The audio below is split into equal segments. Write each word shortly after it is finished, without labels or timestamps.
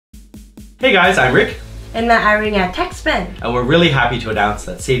Hey guys, I'm Rick. And I'm Irene at Techspin. And we're really happy to announce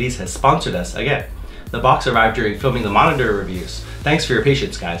that Sadie's has sponsored us again. The box arrived during filming the monitor reviews. Thanks for your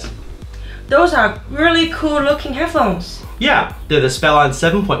patience, guys. Those are really cool looking headphones. Yeah, they're the Spellon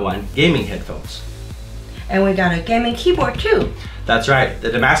 7.1 gaming headphones. And we got a gaming keyboard too. That's right,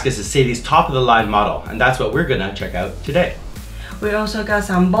 the Damascus is Sadie's top of the line model, and that's what we're gonna check out today. We also got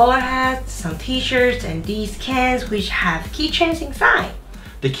some bowler hats, some t-shirts, and these cans which have keychains inside.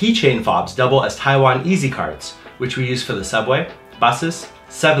 The keychain fobs double as Taiwan Easy cards, which we use for the subway, buses,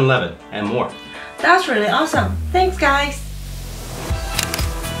 7-Eleven, and more. That's really awesome. Thanks, guys.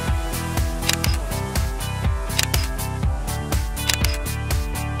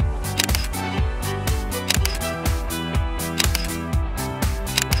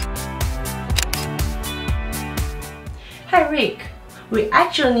 Hi Rick, we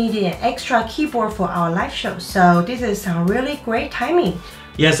actually needed an extra keyboard for our live show, so this is some really great timing.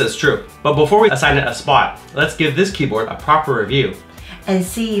 Yes, that's true. But before we assign it a spot, let's give this keyboard a proper review and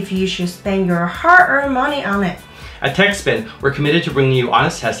see if you should spend your hard-earned money on it. At Techspin, we're committed to bringing you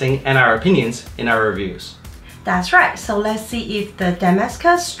honest testing and our opinions in our reviews. That's right, so let's see if the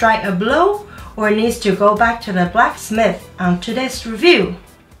Damascus strike a blow or needs to go back to the blacksmith on today's review.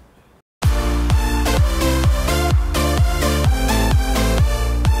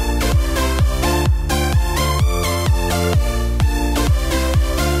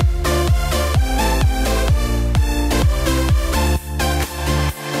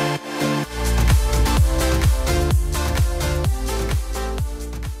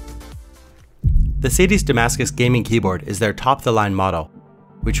 The Sadie's Damascus gaming keyboard is their top-of-the-line model,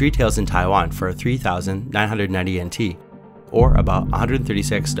 which retails in Taiwan for 3,990 NT, or about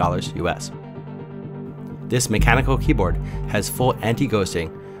 $136 US. This mechanical keyboard has full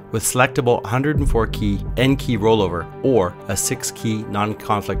anti-ghosting with selectable 104-key N-key rollover or a 6-key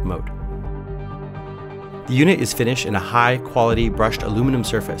non-conflict mode. The unit is finished in a high-quality brushed aluminum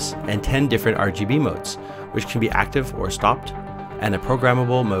surface and 10 different RGB modes, which can be active or stopped, and a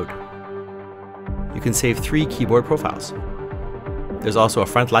programmable mode. You can save 3 keyboard profiles. There's also a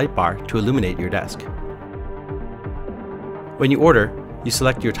front light bar to illuminate your desk. When you order, you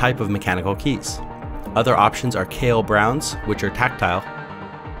select your type of mechanical keys. Other options are kale browns, which are tactile,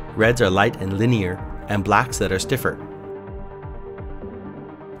 reds are light and linear, and blacks that are stiffer.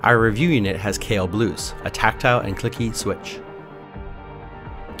 Our review unit has kale blues, a tactile and clicky switch.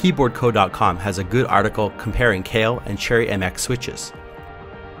 KeyboardCo.com has a good article comparing kale and Cherry MX switches.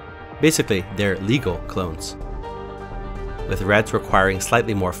 Basically, they're legal clones, with reds requiring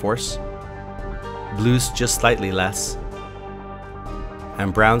slightly more force, blues just slightly less,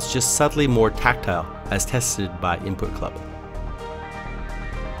 and browns just subtly more tactile as tested by Input Club.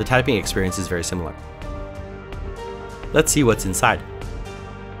 The typing experience is very similar. Let's see what's inside.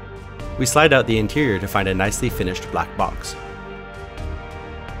 We slide out the interior to find a nicely finished black box.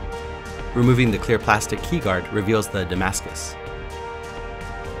 Removing the clear plastic keyguard reveals the Damascus.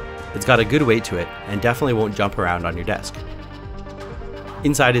 It's got a good weight to it and definitely won't jump around on your desk.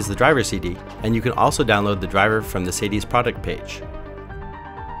 Inside is the driver CD, and you can also download the driver from the Sadie's product page.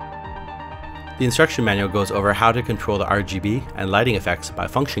 The instruction manual goes over how to control the RGB and lighting effects by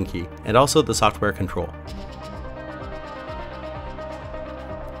function key, and also the software control.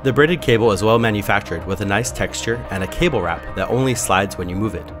 The braided cable is well manufactured with a nice texture and a cable wrap that only slides when you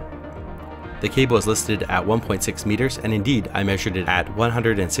move it. The cable is listed at 1.6 meters, and indeed, I measured it at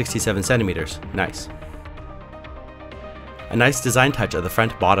 167 centimeters. Nice. A nice design touch at the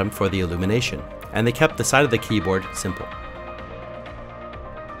front bottom for the illumination, and they kept the side of the keyboard simple.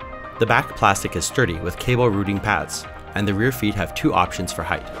 The back plastic is sturdy with cable routing pads, and the rear feet have 2 options for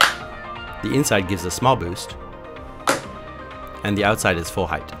height. The inside gives a small boost, and the outside is full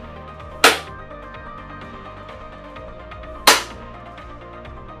height.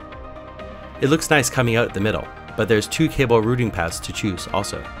 It looks nice coming out the middle, but there's 2 cable routing paths to choose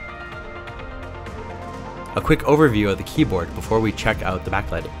also. A quick overview of the keyboard before we check out the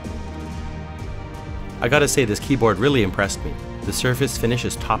backlighting. I gotta say, this keyboard really impressed me. The surface finish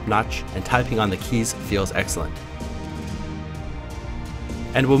is top-notch and typing on the keys feels excellent.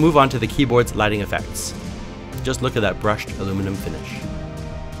 And we'll move on to the keyboard's lighting effects. Just look at that brushed aluminum finish.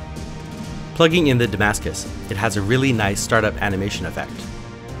 Plugging in the Damascus, it has a really nice startup animation effect.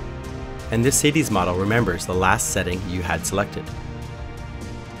 And this Sadie's model remembers the last setting you had selected.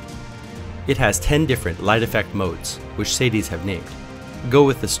 It has 10 different light effect modes, which Sadie's have named. Go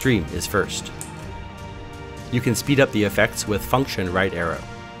with the stream is first. You can speed up the effects with function right arrow.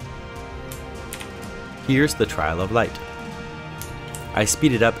 Here's the trial of light. I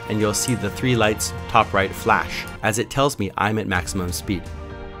speed it up and you'll see the 3 lights top right flash as it tells me I'm at maximum speed.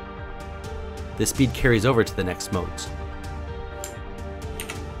 the speed carries over to the next modes.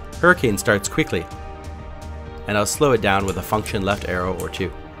 Hurricane starts quickly, and I'll slow it down with a function left arrow or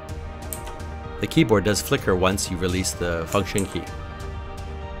 2. The keyboard does flicker once you release the function key.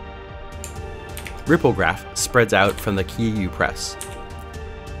 Ripple graph spreads out from the key you press.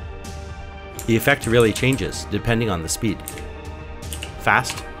 The effect really changes depending on the speed.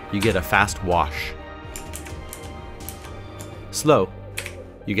 Fast, you get a fast wash. Slow,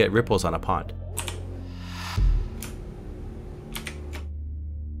 you get ripples on a pond.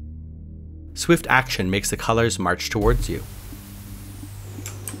 Swift action makes the colors march towards you.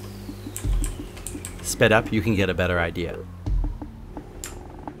 Sped up, you can get a better idea.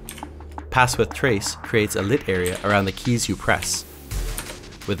 Pass with trace creates a lit area around the keys you press,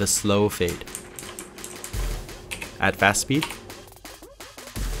 with a slow fade. At fast speed?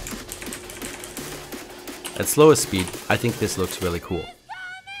 At slowest speed, I think this looks really cool.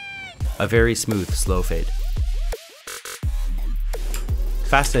 A very smooth slow fade.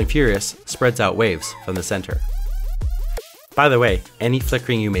 Fast and Furious spreads out waves from the center. By the way, any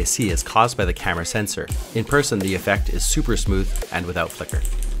flickering you may see is caused by the camera sensor. In person, the effect is super smooth and without flicker.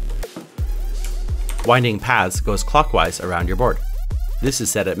 Winding paths goes clockwise around your board. This is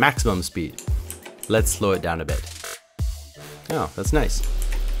set at maximum speed. Let's slow it down a bit. Oh, that's nice.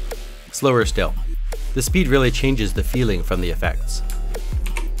 Slower still. The speed really changes the feeling from the effects.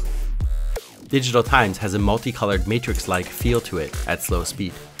 Digital Times has a multicolored matrix-like feel to it at slow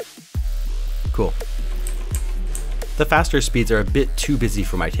speed. Cool. The faster speeds are a bit too busy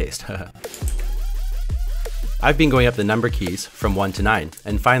for my taste. I've been going up the number keys from 1 to 9,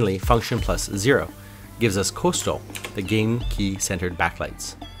 and finally function plus 0 gives us Coastal, the game key centered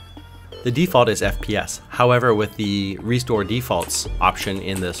backlights. The default is FPS, however with the Restore Defaults option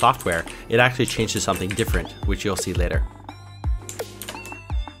in the software, it actually changed to something different, which you'll see later.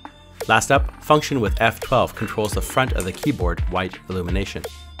 Last up, function with F12 controls the front of the keyboard white illumination.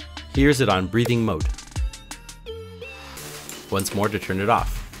 Here's it on breathing mode. Once more to turn it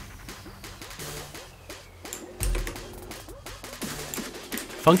off.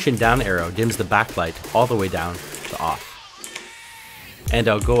 Function down arrow dims the backlight all the way down to off. And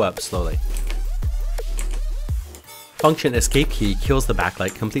I'll go up slowly. Function escape key kills the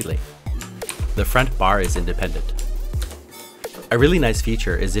backlight completely. The front bar is independent. A really nice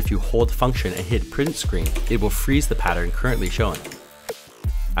feature is if you hold function and hit print screen, it will freeze the pattern currently shown.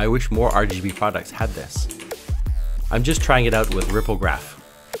 I wish more RGB products had this. I'm just trying it out with Ripple Graph.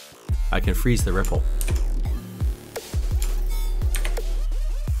 I can freeze the ripple.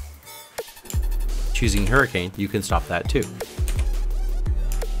 Choosing Hurricane, you can stop that too.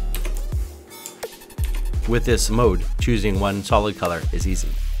 With this mode, choosing one solid color is easy.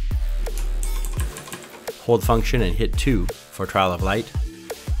 Hold function and hit 2 for Trial of Light,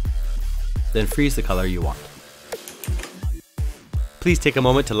 then freeze the color you want. Please take a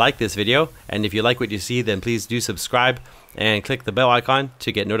moment to like this video, and if you like what you see, then please do subscribe and click the bell icon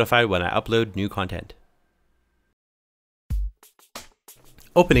to get notified when I upload new content.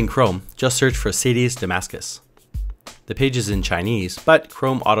 Opening Chrome, just search for Sadie's Damascus. The page is in Chinese, but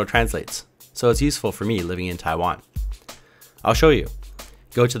Chrome auto-translates, so it's useful for me living in Taiwan. I'll show you.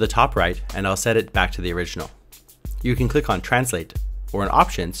 Go to the top right and I'll set it back to the original. You can click on Translate, or in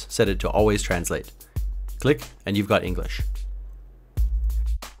Options, set it to Always Translate. Click and you've got English.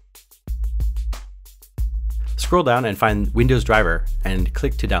 Scroll down and find Windows Driver and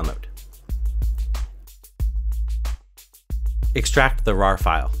click to download. Extract the RAR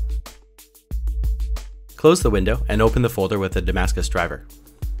file. Close the window and open the folder with the Damascus driver.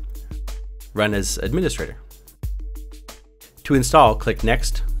 Run as administrator. To install, click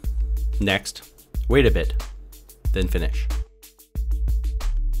Next, Next, wait a bit, then Finish.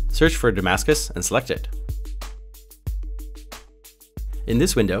 Search for Damascus and select it. In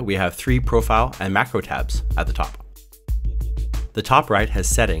this window, we have 3 profile and macro tabs at the top. The top right has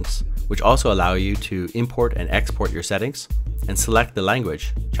settings, which also allow you to import and export your settings, and select the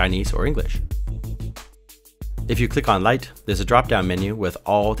language, Chinese or English. If you click on Light, there's a drop-down menu with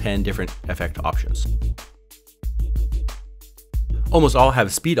all 10 different effect options. Almost all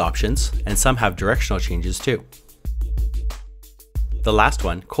have speed options, and some have directional changes too. The last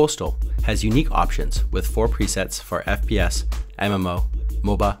one, Coastal, has unique options with 4 presets for FPS, MMO,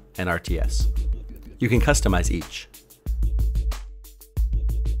 MOBA, and RTS. You can customize each.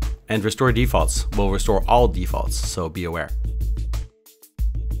 And Restore Defaults will restore all defaults, so be aware.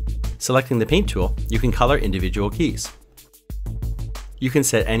 Selecting the Paint tool, you can color individual keys. You can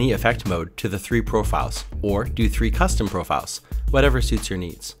set any effect mode to the 3 profiles, or do 3 custom profiles, whatever suits your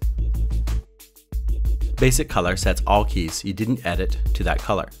needs. Basic color sets all keys you didn't edit to that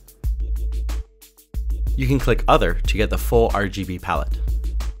color. You can click Other to get the full RGB palette.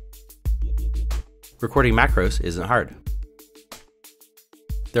 Recording macros isn't hard.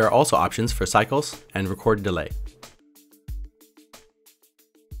 There are also options for cycles and record delay.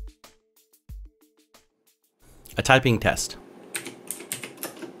 A typing test.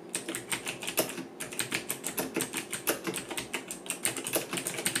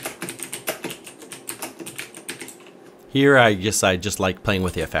 Here I just like playing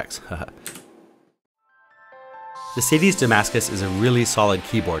with the effects. The Sadie's Damascus is a really solid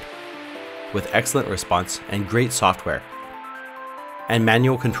keyboard with excellent response and great software, and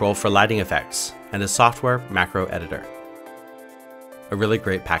manual control for lighting effects, and a software macro editor. A really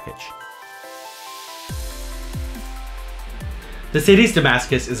great package. The Sadie's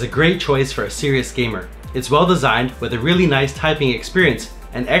Damascus is a great choice for a serious gamer. It's well designed with a really nice typing experience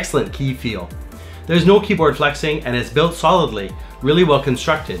and excellent key feel. There's no keyboard flexing and it's built solidly, really well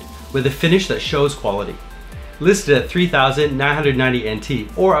constructed, with a finish that shows quality. Listed at 3,990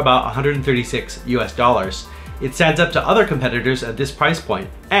 NT or about 136 US dollars, it stands up to other competitors at this price point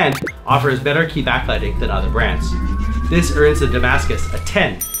and offers better key backlighting than other brands. This earns the Damascus a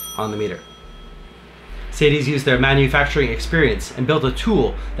 10 on the meter. Sadie's used their manufacturing experience and built a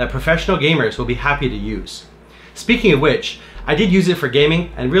tool that professional gamers will be happy to use. Speaking of which, I did use it for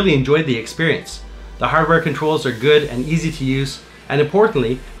gaming and really enjoyed the experience. The hardware controls are good and easy to use, and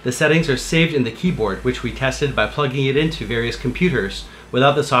importantly, the settings are saved in the keyboard, which we tested by plugging it into various computers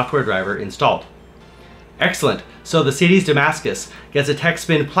without the software driver installed. Excellent, so the Sadie's Damascus gets a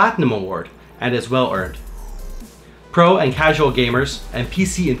Techspin Platinum Award and is well earned. Pro and casual gamers and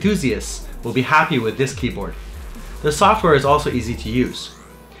PC enthusiasts will be happy with this keyboard. The software is also easy to use.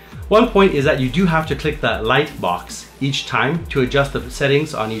 One point is that you do have to click that light box each time to adjust the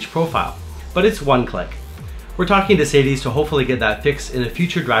settings on each profile, but it's one click. We're talking to Sadie's to hopefully get that fixed in a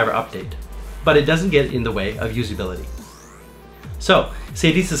future driver update, but it doesn't get in the way of usability. So,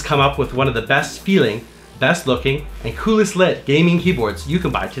 Sadie's has come up with one of the best feeling, best looking, and coolest lit gaming keyboards you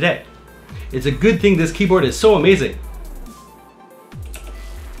can buy today. It's a good thing this keyboard is so amazing.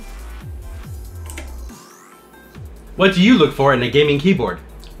 What do you look for in a gaming keyboard?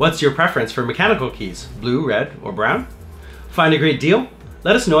 What's your preference for mechanical keys? Blue, red, or brown? Find a great deal?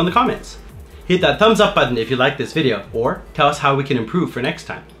 Let us know in the comments. Hit that thumbs up button if you like this video, or tell us how we can improve for next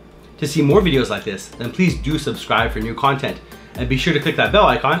time. To see more videos like this, then please do subscribe for new content, and be sure to click that bell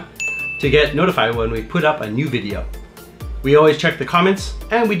icon to get notified when we put up a new video. We always check the comments,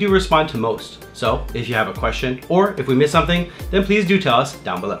 and we do respond to most. So if you have a question, or if we miss something, then please do tell us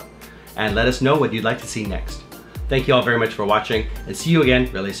down below, and let us know what you'd like to see next. Thank you all very much for watching, and see you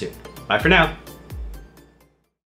again really soon. Bye for now.